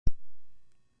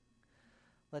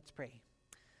Let's pray.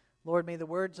 Lord, may the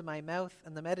words of my mouth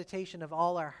and the meditation of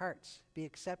all our hearts be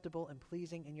acceptable and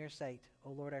pleasing in your sight,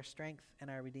 O Lord, our strength and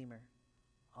our Redeemer.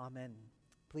 Amen.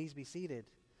 Please be seated.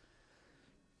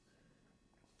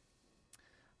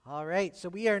 All right, so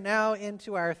we are now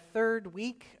into our third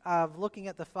week of looking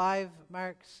at the 5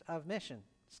 marks of mission.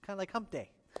 It's kind of like hump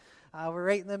day. We're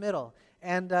right in the middle.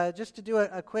 And just to do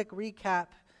a quick recap,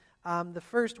 the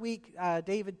first week,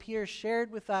 David Pierce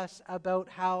shared with us about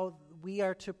how we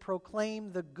are to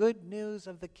proclaim the good news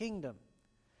of the kingdom.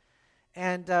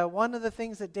 And one of the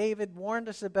things that David warned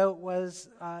us about was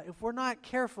if we're not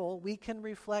careful, we can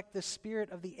reflect the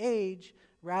spirit of the age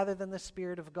rather than the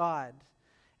spirit of God.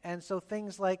 And so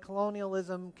things like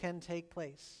colonialism can take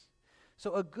place.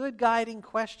 So a good guiding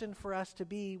question for us to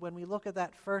be when we look at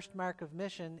that first mark of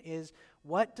mission is,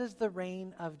 what does the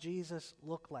reign of Jesus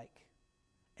look like?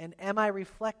 And am I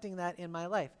reflecting that in my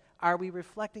life? Are we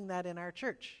reflecting that in our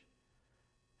church?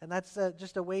 And that's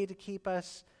just a way to keep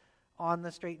us on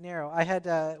the straight and narrow. I had,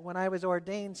 when I was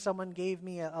ordained, someone gave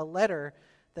me a letter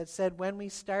that said when we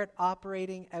start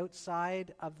operating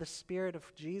outside of the Spirit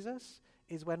of Jesus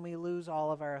is when we lose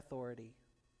all of our authority.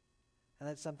 And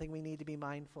that's something we need to be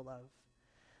mindful of.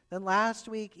 Then last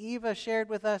week, Eva shared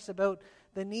with us about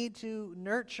the need to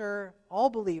nurture all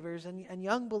believers and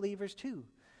young believers too.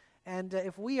 And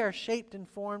if we are shaped and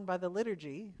formed by the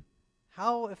liturgy,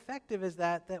 how effective is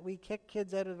that we kick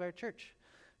kids out of our church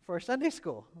for Sunday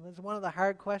school? That's one of the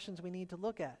hard questions we need to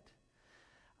look at.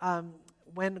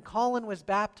 When Colin was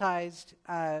baptized,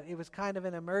 it was kind of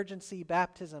an emergency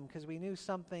baptism because we knew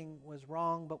something was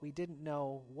wrong, but we didn't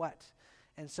know what.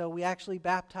 And so we actually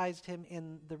baptized him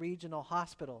in the regional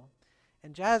hospital.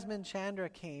 And Jasmine Chandra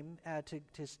came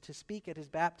to speak at his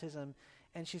baptism,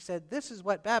 and she said, "This is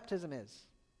what baptism is.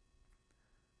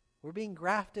 We're being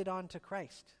grafted onto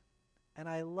Christ." And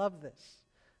I love this.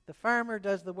 The farmer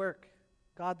does the work.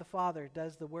 God the Father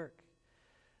does the work.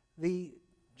 The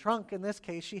trunk, in this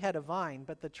case, she had a vine,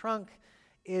 but the trunk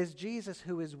is Jesus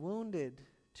who is wounded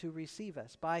to receive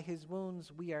us. By his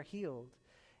wounds we are healed.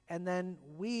 And then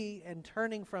we, in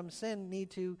turning from sin,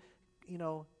 need to,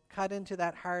 cut into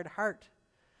that hard heart.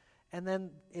 And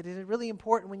then it is really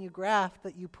important when you graft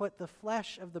that you put the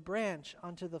flesh of the branch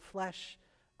onto the flesh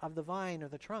of the vine or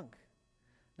the trunk.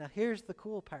 Now here's the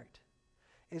cool part,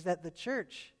 is that the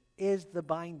church is the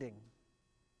binding.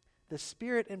 The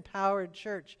Spirit-empowered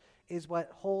church is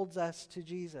what holds us to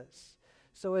Jesus.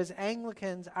 So as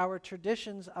Anglicans, our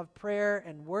traditions of prayer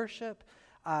and worship,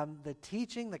 the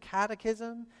teaching, the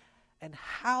catechism, and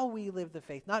how we live the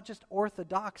faith, not just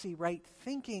orthodoxy, right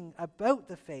thinking about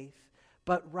the faith,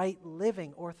 but right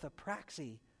living,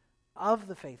 orthopraxy of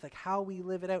the faith, like how we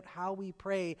live it out, how we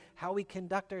pray, how we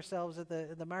conduct ourselves at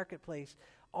the marketplace.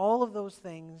 All of those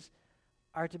things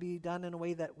are to be done in a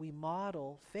way that we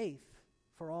model faith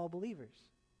for all believers.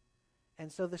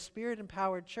 And so the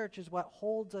Spirit-empowered church is what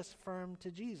holds us firm to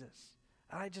Jesus.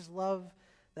 I just love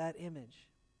that image.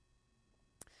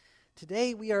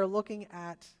 Today we are looking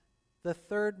at the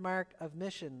third mark of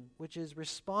mission, which is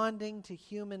responding to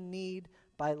human need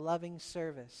by loving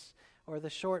service. Or the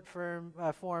short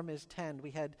form is TEND.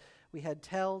 We had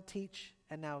tell, teach,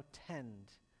 and now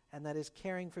tend. And that is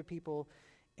caring for people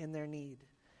in their need.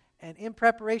 And in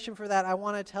preparation for that, I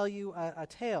want to tell you a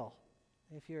tale,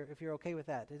 if you're okay with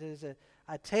that. It is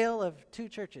a tale of 2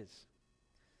 churches.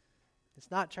 It's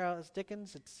not Charles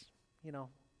Dickens. It's,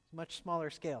 much smaller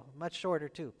scale, much shorter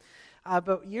too.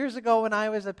 But years ago when I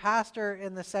was a pastor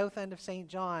in the south end of St.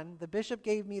 John, the bishop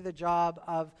gave me the job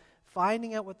of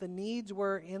finding out what the needs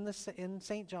were in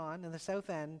St. John, in the south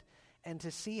end, and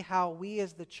to see how we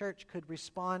as the church could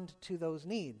respond to those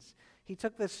needs. He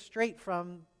took this straight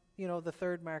from, the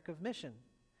third mark of mission.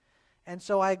 And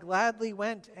so I gladly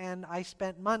went and I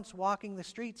spent months walking the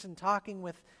streets and talking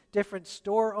with different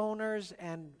store owners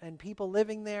and people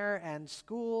living there and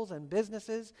schools and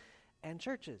businesses and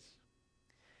churches.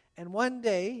 And one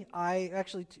day,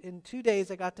 in 2 days,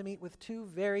 I got to meet with 2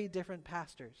 very different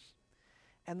pastors.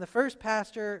 And the first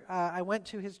pastor, I went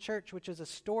to his church, which is a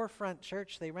storefront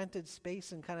church. They rented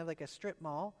space in kind of like a strip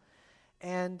mall.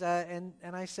 And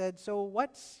I said, "So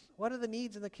what are the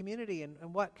needs in the community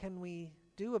and what can we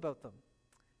do about them?"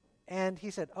 And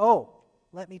he said, "Oh,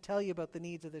 let me tell you about the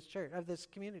needs of this church, of this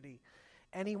community."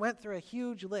 And he went through a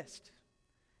huge list.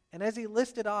 And as he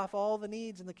listed off all the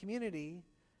needs in the community,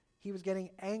 he was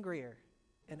getting angrier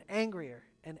and angrier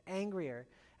and angrier.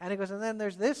 And he goes, "And then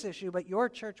there's this issue, but your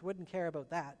church wouldn't care about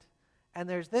that. And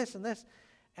there's this and this."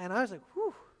 And I was like,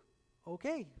 whew,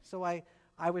 okay. So I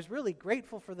was really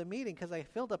grateful for the meeting because I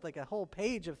filled up like a whole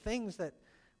page of things that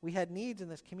we had needs in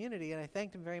this community, and I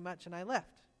thanked him very much, and I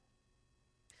left.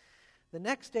 The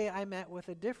next day I met with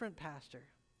a different pastor.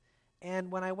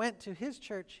 And when I went to his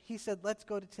church, he said, let's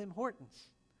go to Tim Hortons,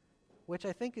 which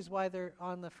I think is why they're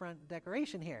on the front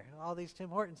decoration here, all these Tim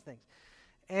Hortons things.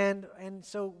 And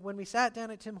so when we sat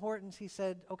down at Tim Hortons, he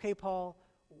said, okay, Paul,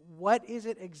 what is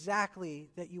it exactly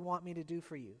that you want me to do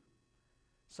for you?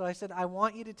 So I said, I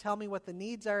want you to tell me what the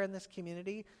needs are in this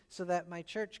community so that my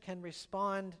church can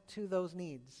respond to those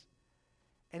needs.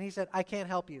 And he said, I can't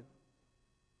help you.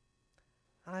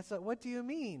 And I said, what do you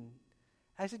mean?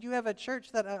 I said, you have a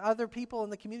church that other people in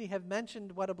the community have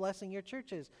mentioned what a blessing your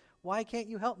church is. Why can't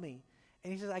you help me?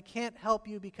 And he says, I can't help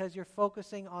you because you're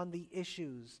focusing on the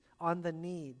issues, on the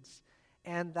needs.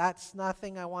 And that's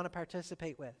nothing I want to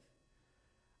participate with.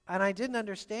 And I didn't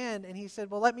understand. And he said,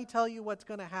 well, let me tell you what's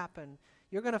going to happen.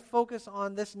 You're going to focus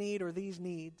on this need or these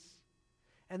needs.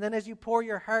 And then as you pour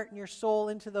your heart and your soul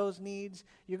into those needs,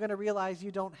 you're going to realize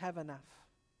you don't have enough.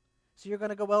 So you're going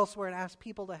to go elsewhere and ask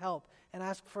people to help and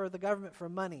ask for the government for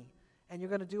money. And you're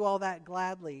going to do all that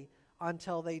gladly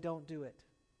until they don't do it.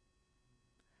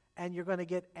 And you're going to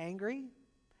get angry,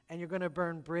 and you're going to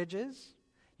burn bridges,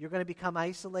 you're going to become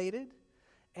isolated,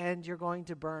 and you're going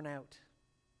to burn out.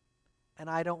 And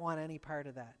I don't want any part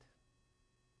of that.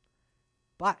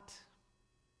 But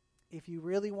if you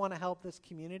really want to help this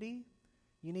community,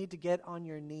 you need to get on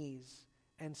your knees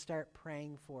and start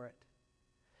praying for it.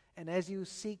 And as you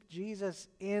seek Jesus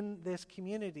in this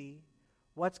community,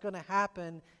 what's going to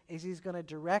happen is he's going to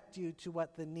direct you to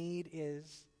what the need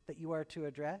is that you are to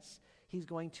address. He's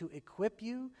going to equip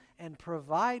you and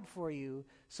provide for you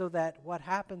so that what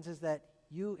happens is that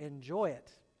you enjoy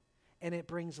it. And it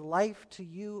brings life to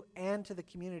you and to the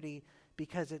community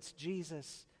because it's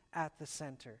Jesus at the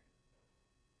center.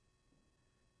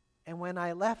 And when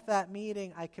I left that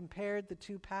meeting, I compared the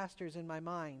two pastors in my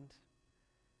mind.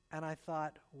 And I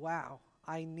thought, wow,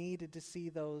 I needed to see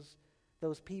those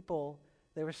people.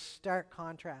 They were stark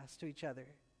contrast to each other.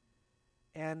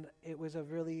 And it was a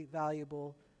really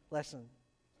valuable lesson.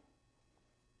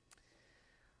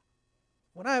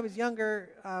 When I was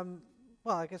younger,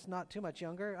 well, I guess not too much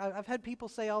younger, I've had people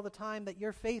say all the time that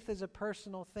your faith is a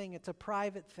personal thing. It's a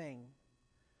private thing.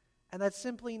 And that's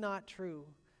simply not true.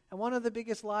 And one of the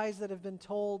biggest lies that have been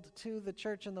told to the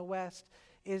church in the West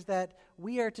is that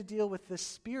we are to deal with the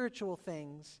spiritual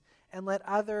things and let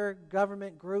other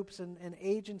government groups and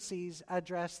agencies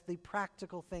address the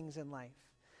practical things in life.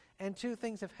 And two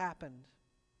things have happened.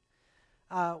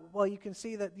 Well, you can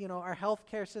see that, our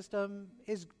healthcare system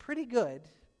is pretty good,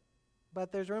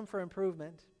 but there's room for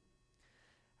improvement.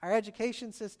 Our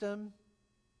education system,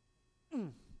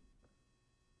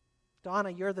 Donna,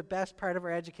 you're the best part of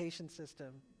our education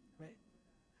system,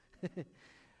 right?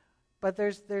 But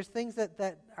there's things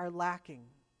that are lacking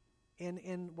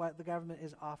in what the government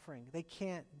is offering. They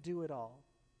can't do it all.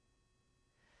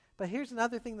 But here's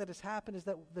another thing that has happened is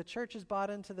that the church has bought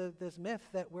into this myth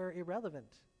that we're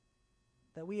irrelevant,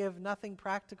 that we have nothing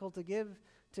practical to give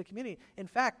to community. In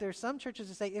fact, there's some churches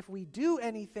that say if we do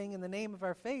anything in the name of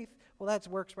our faith, well, that's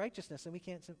works righteousness, and we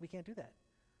can't do that,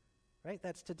 right?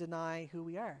 That's to deny who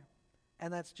we are,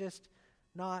 and that's just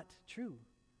not true.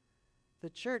 The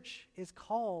church is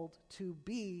called to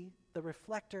be the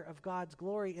reflector of God's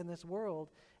glory in this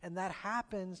world, and that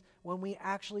happens when we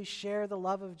actually share the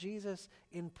love of Jesus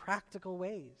in practical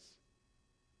ways.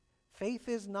 Faith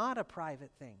is not a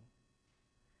private thing.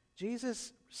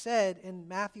 Jesus said in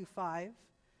Matthew 5,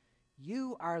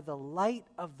 "You are the light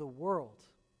of the world.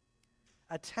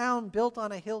 A town built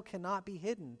on a hill cannot be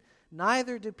hidden.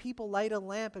 Neither do people light a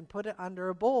lamp and put it under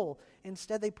a bowl.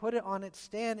 Instead, they put it on its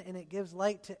stand, and it gives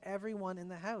light to everyone in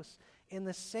the house. In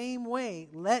the same way,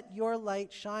 let your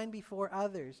light shine before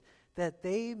others, that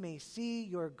they may see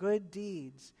your good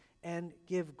deeds and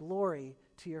give glory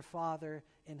to your Father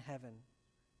in heaven."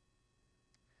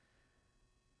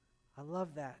 I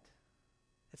love that.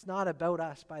 It's not about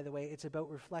us, by the way. It's about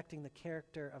reflecting the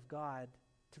character of God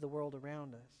to the world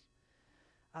around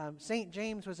us. St.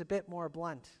 James was a bit more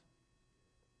blunt.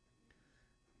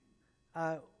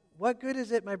 What good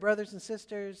is it, my brothers and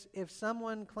sisters, if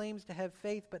someone claims to have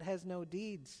faith but has no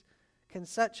deeds? Can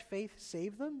such faith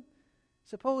save them?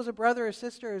 Suppose a brother or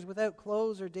sister is without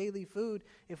clothes or daily food.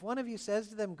 If one of you says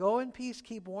to them, "Go in peace,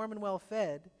 keep warm and well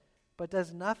fed," but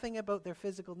does nothing about their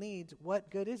physical needs, what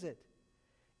good is it?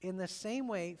 In the same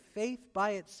way, faith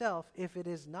by itself, if it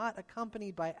is not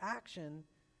accompanied by action,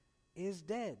 is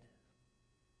dead.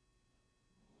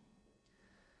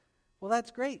 Well, that's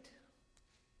great.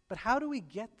 But how do we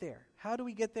get there? How do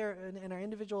we get there in our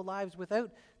individual lives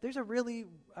without, there's a really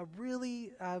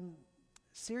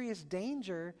serious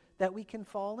danger that we can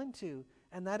fall into,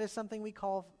 and that is something we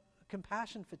call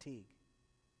compassion fatigue.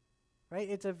 right?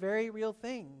 It's a very real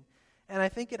thing. And I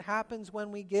think it happens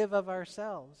when we give of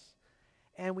ourselves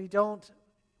and we don't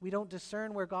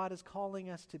discern where God is calling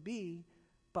us to be,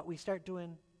 but we start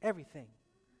doing everything.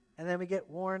 And then we get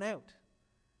worn out,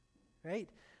 right?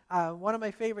 One of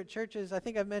my favorite churches, I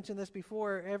think I've mentioned this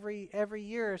before, every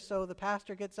year or so the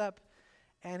pastor gets up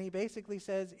and he basically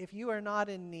says, if you are not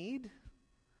in need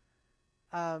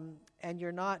and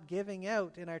you're not giving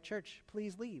out in our church,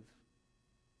 please leave.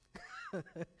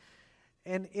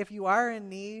 And if you are in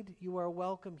need, you are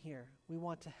welcome here. We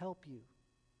want to help you.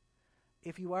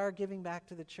 If you are giving back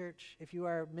to the church, if you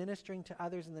are ministering to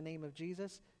others in the name of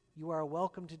Jesus, you are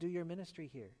welcome to do your ministry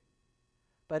here.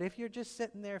 But if you're just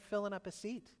sitting there filling up a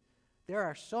seat, there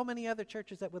are so many other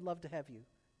churches that would love to have you.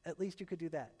 At least you could do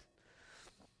that.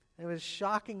 It was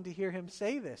shocking to hear him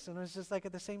say this. And it was just like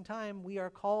at the same time, we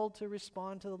are called to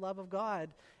respond to the love of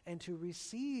God and to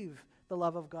receive the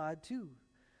love of God too.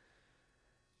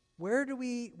 Where do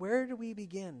we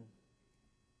begin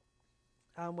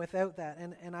without that?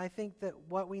 And I think that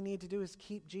what we need to do is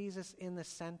keep Jesus in the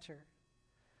center.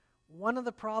 One of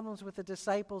the problems with the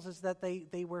disciples is that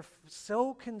they were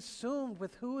so consumed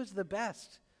with who is the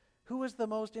best, who was the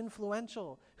most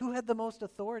influential, who had the most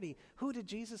authority, who did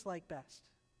Jesus like best.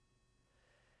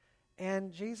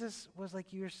 And Jesus was like,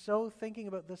 you're so thinking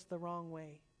about this the wrong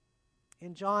way.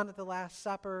 In John at the Last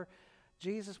Supper,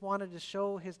 Jesus wanted to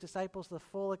show his disciples the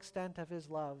full extent of his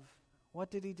love. What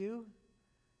did he do?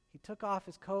 He took off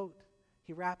his coat,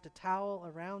 he wrapped a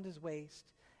towel around his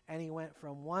waist, and he went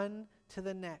from one to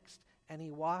the next, and he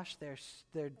washed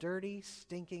their dirty,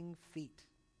 stinking feet.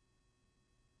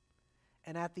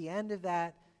 And at the end of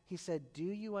that, he said, do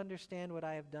you understand what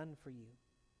I have done for you?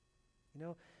 You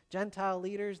know, Gentile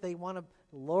leaders, they want to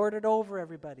lord it over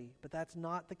everybody, but that's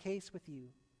not the case with you.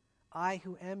 I,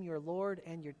 who am your Lord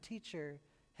and your teacher,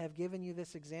 have given you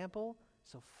this example,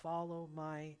 so follow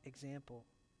my example.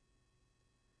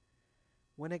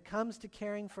 When it comes to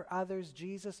caring for others,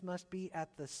 Jesus must be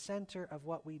at the center of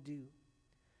what we do.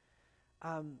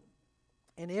 And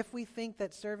if we think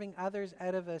that serving others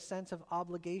out of a sense of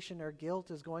obligation or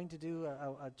guilt is going to do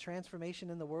a transformation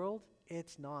in the world,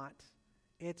 it's not.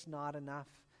 It's not enough.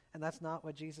 And that's not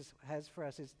what Jesus has for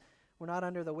us. We're not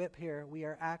under the whip here. We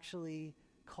are actually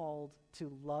called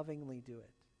to lovingly do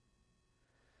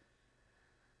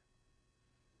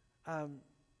it.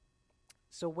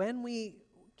 So when we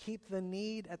keep the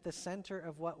need at the center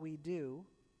of what we do,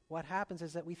 what happens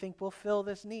is that we think we'll fill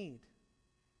this need.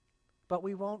 But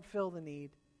we won't fill the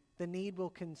need. The need will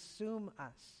consume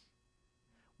us.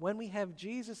 When we have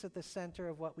Jesus at the center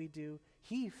of what we do,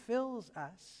 he fills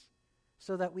us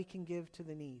so that we can give to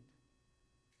the need.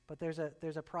 But there's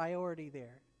a priority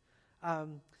there.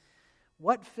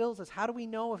 What fills us? How do we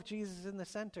know if Jesus is in the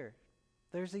center?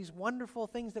 There's these wonderful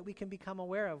things that we can become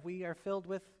aware of. We are filled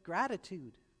with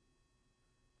gratitude,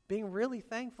 being really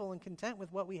thankful and content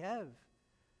with what we have.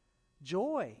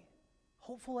 Joy,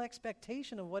 hopeful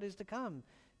expectation of what is to come.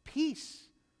 Peace,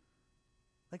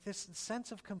 like this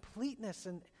sense of completeness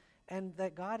and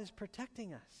that God is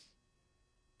protecting us.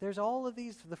 There's all of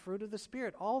these, the fruit of the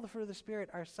Spirit. All the fruit of the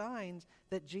Spirit are signs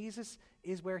that Jesus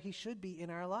is where he should be in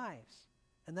our lives.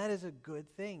 And that is a good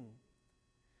thing.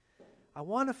 I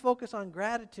want to focus on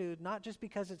gratitude, not just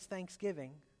because it's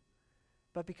Thanksgiving,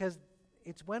 but because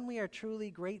it's when we are truly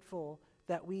grateful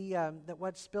that that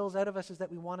what spills out of us is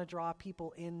that we want to draw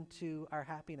people into our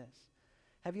happiness.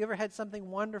 Have you ever had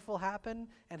something wonderful happen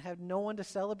and had no one to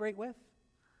celebrate with?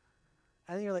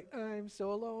 And then you're like, I'm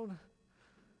so alone.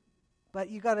 But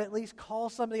you got to at least call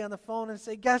somebody on the phone and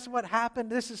say, guess what happened?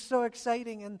 This is so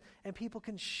exciting. And people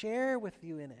can share with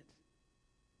you in it.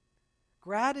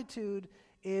 Gratitude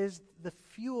is the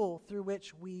fuel through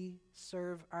which we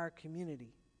serve our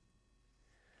community.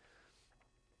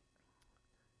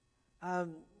 I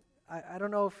don't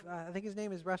know if, I think his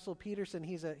name is Russell Peterson.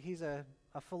 He's a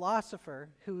philosopher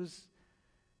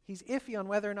he's iffy on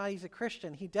whether or not he's a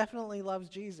Christian. He definitely loves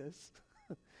Jesus.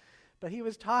 But he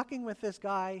was talking with this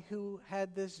guy who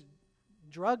had this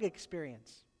drug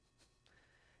experience.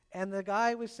 And the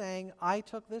guy was saying, I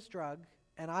took this drug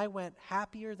and I went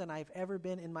happier than I've ever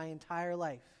been in my entire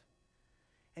life.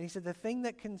 And he said, the thing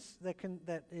that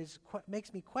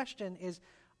makes me question is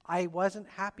I wasn't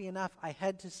happy enough. I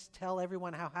had to tell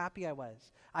everyone how happy I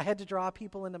was. I had to draw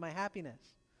people into my happiness.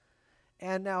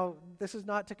 And now, this is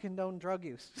not to condone drug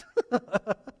use.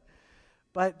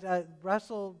 But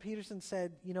Russell Peterson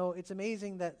said, it's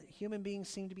amazing that human beings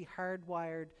seem to be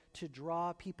hardwired to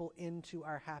draw people into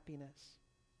our happiness.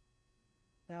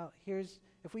 Now,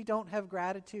 if we don't have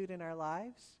gratitude in our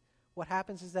lives, what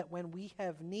happens is that when we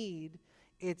have need,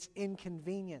 it's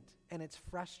inconvenient and it's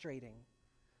frustrating.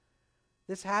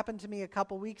 This happened to me a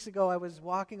couple weeks ago. I was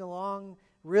walking along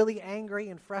really angry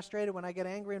and frustrated. When I get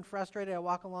angry and frustrated, I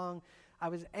walk along. I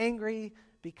was angry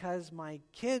because my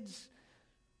kids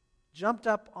jumped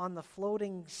up on the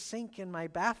floating sink in my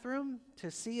bathroom to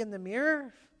see in the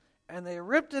mirror, and they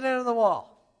ripped it out of the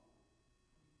wall.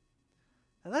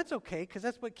 And that's okay, because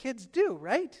that's what kids do,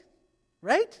 right?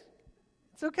 Right?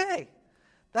 It's okay.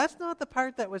 That's not the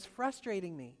part that was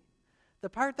frustrating me. The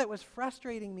part that was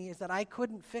frustrating me is that I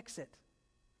couldn't fix it.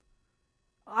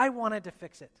 I wanted to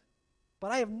fix it,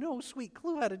 but I have no sweet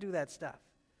clue how to do that stuff.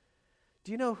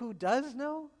 Do you know who does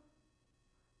know?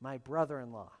 My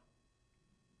brother-in-law,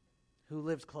 who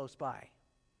lives close by.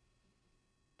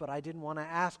 But I didn't want to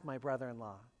ask my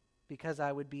brother-in-law because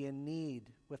I would be in need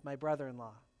with my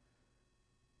brother-in-law.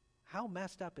 How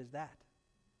messed up is that?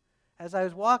 As I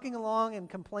was walking along and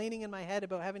complaining in my head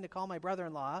about having to call my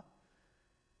brother-in-law,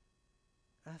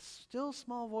 a still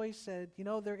small voice said,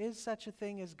 there is such a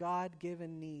thing as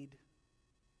God-given need.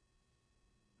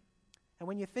 And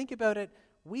when you think about it,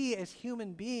 we as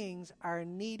human beings are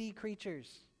needy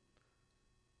creatures.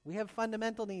 We have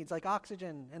fundamental needs like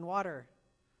oxygen and water.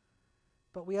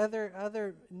 But we have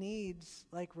other needs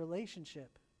like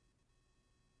relationship.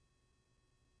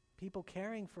 People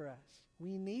caring for us.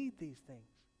 We need these things.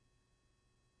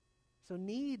 So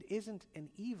need isn't an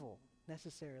evil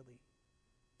necessarily.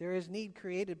 There is need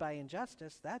created by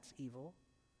injustice. That's evil.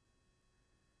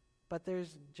 But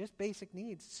there's just basic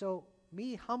needs. So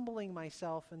me humbling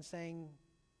myself and saying,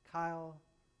 Kyle,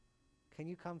 can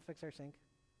you come fix our sink?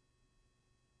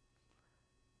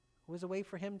 Was a way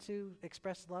for him to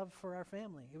express love for our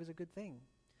family. It was a good thing.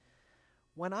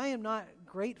 When I am not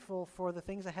grateful for the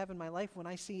things I have in my life, when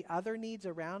I see other needs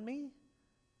around me,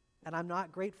 and I'm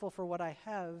not grateful for what I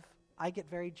have, I get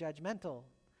very judgmental.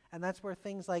 And that's where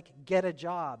things like get a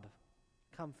job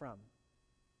come from.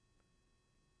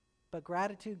 But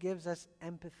gratitude gives us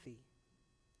empathy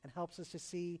and helps us to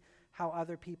see how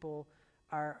other people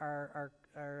are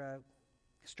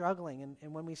struggling.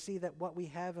 And when we see that what we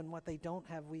have and what they don't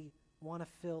have, we want to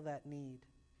fill that need.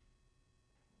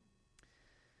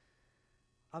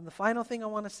 The final thing I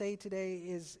want to say today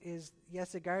is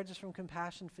yes, it guards us from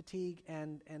compassion fatigue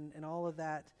and all of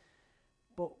that.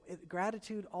 But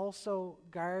gratitude also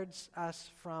guards us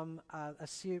from a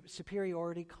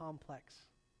superiority complex.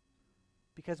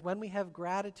 Because when we have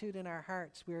gratitude in our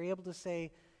hearts, we are able to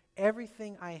say,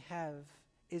 everything I have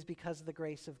is because of the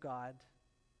grace of God.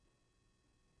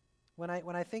 When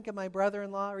I think of my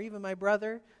brother-in-law or even my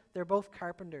brother, they're both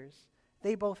carpenters.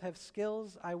 They both have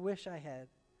skills I wish I had.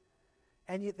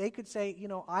 And they could say,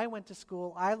 I went to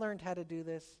school, I learned how to do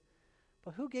this.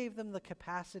 But who gave them the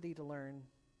capacity to learn?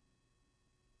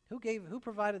 Who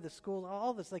provided the school?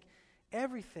 All this,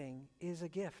 everything is a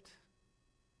gift.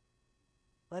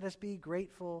 Let us be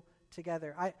grateful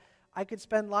together. I could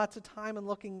spend lots of time in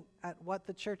looking at what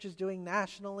the church is doing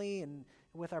nationally and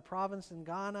with our province in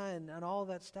Ghana and all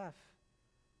that stuff.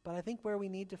 But I think where we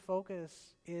need to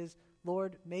focus is,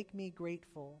 Lord, make me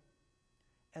grateful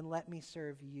and let me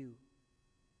serve you.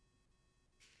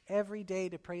 Every day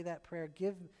to pray that prayer,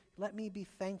 let me be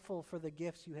thankful for the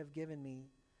gifts you have given me.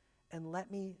 And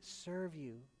let me serve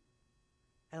you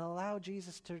and allow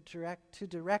Jesus to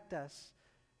direct us,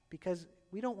 because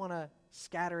we don't want to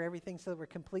scatter everything so that we're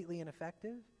completely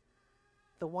ineffective.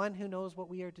 The one who knows what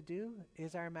we are to do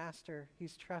is our master.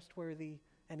 He's trustworthy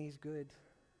and he's good.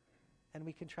 And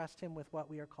we can trust him with what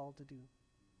we are called to do.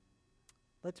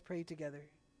 Let's pray together.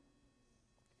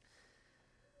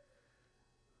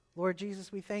 Lord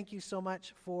Jesus, we thank you so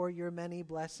much for your many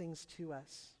blessings to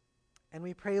us. And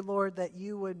we pray, Lord, that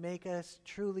you would make us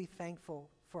truly thankful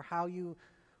for how you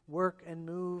work and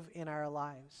move in our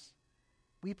lives.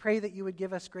 We pray that you would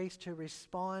give us grace to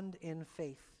respond in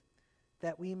faith,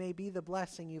 that we may be the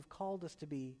blessing you've called us to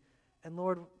be. And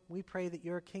Lord, we pray that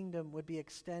your kingdom would be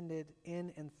extended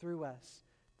in and through us,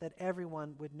 that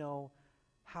everyone would know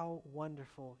how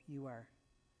wonderful you are.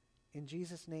 In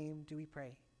Jesus' name do we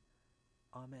pray.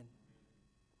 Amen.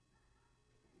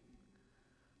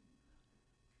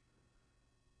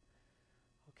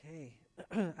 Okay,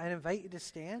 I invite you to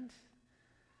stand.